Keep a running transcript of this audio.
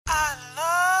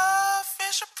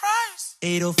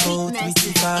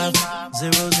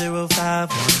804-325-0051.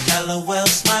 LOL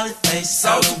smiley face.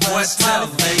 LOL smiley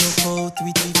face.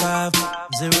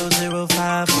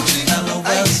 804-325-0051.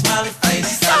 LOL smiley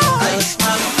face. LOL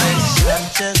smiley face.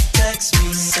 Shawty just text me,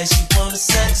 say she wanna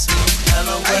sex me.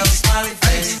 LOL smiley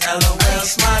face. LOL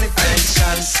smiley face.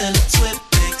 Shawty send a twit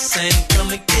pic, saying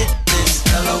come and get this.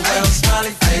 LOL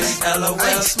smiley face.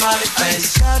 LOL smiley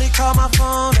face. Shawty called my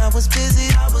phone, I was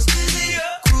busy.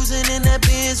 Cruising in that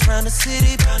Benz round the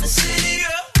city.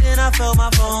 Then I felt my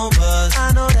phone buzz.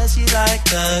 I know that she like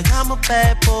thugs. I'm a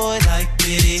bad boy like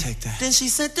Diddy. Then she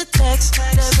sent the text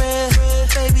that read,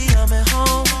 baby, I'm at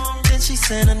home. Then she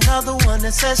sent another one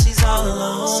that says she's all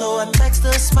alone. So I text her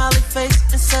a smiley face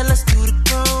and said, let's do the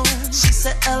grown. She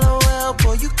said, LOL,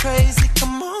 boy, you crazy,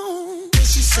 come on. Then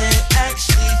she said,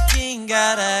 actually, you ain't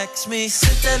gotta ask me.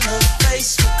 Sit that little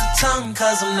face with the tongue,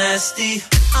 cause I'm nasty.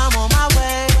 I'm on my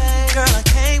way, girl, I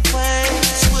can't wait.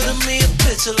 Twitter me a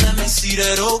picture, let me see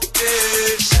that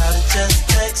okay. Shawty just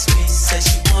text me, say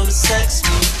she wanna sex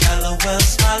me. LOL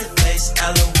smiley face,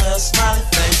 LOL smiley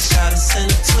face. Shawty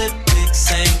send a twit pic,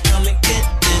 saying come and get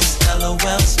this. LOL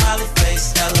smiley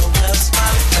face, LOL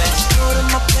smiley face. Go to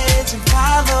my page and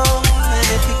follow. And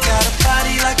if you got a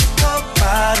body like a Coke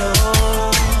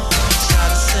bottle,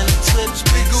 Shawty send a twit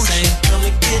pic, saying come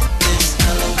and get this.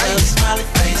 LOL smiley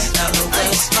face,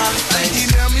 LOL smiley face.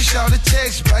 Email me, shout a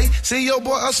text, right? Send your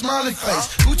boy a smiley face.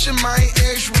 Gucci mine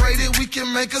X-rated, we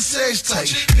can make a sex tape.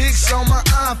 Pics on my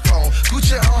iPhone,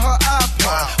 Gucci on her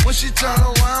iPod. When she turn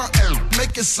around and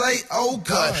make it say, oh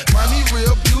God. Mommy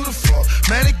real beautiful,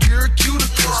 manicure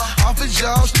cuticles. Office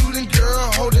job, student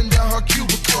girl, holding down her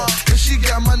cubicle. And she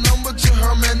got my number to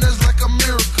her, man, that's like a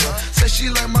miracle. Say she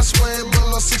like my swag,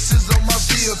 but her sixes on my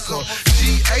vehicle.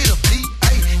 G8 or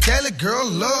B8, Cali girl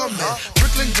love me.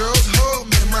 Brooklyn girls hug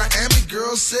me, Miami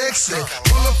girls sexy.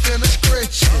 Pull up in a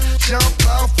stretch, jump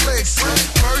out flexing.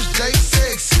 First date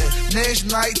sexy, next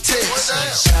night texting.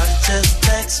 Shawty just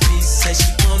text me, say she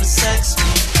wanna sex me.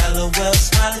 LOL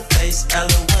smiley face,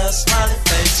 LOL smiley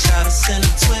face. Shawty send a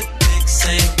twit pic,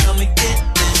 saying come and get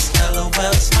this.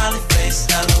 LOL smiley face,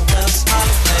 LOL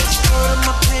smiley face. Go to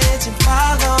my page and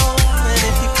follow. And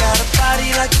if you got a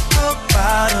body like a Coke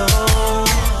bottle,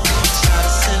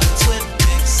 Shawty send a twit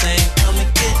pic, saying come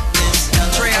and get this. LOL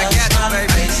smiley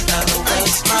face, LOL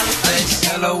smiley face.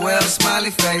 LOL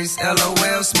smiley face,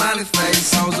 LOL smiley face.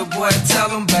 Soldier boy, tell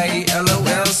him, babe,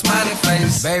 LOL smiley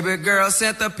face. Baby girl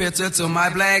sent the picture to my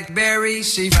BlackBerry.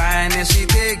 She fine and she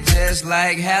thick, just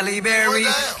like Halle Berry.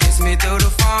 Kiss me through the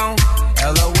phone,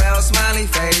 LOL smiley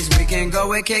face. We can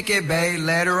go and kick it, babe.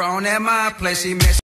 Later on at my place, she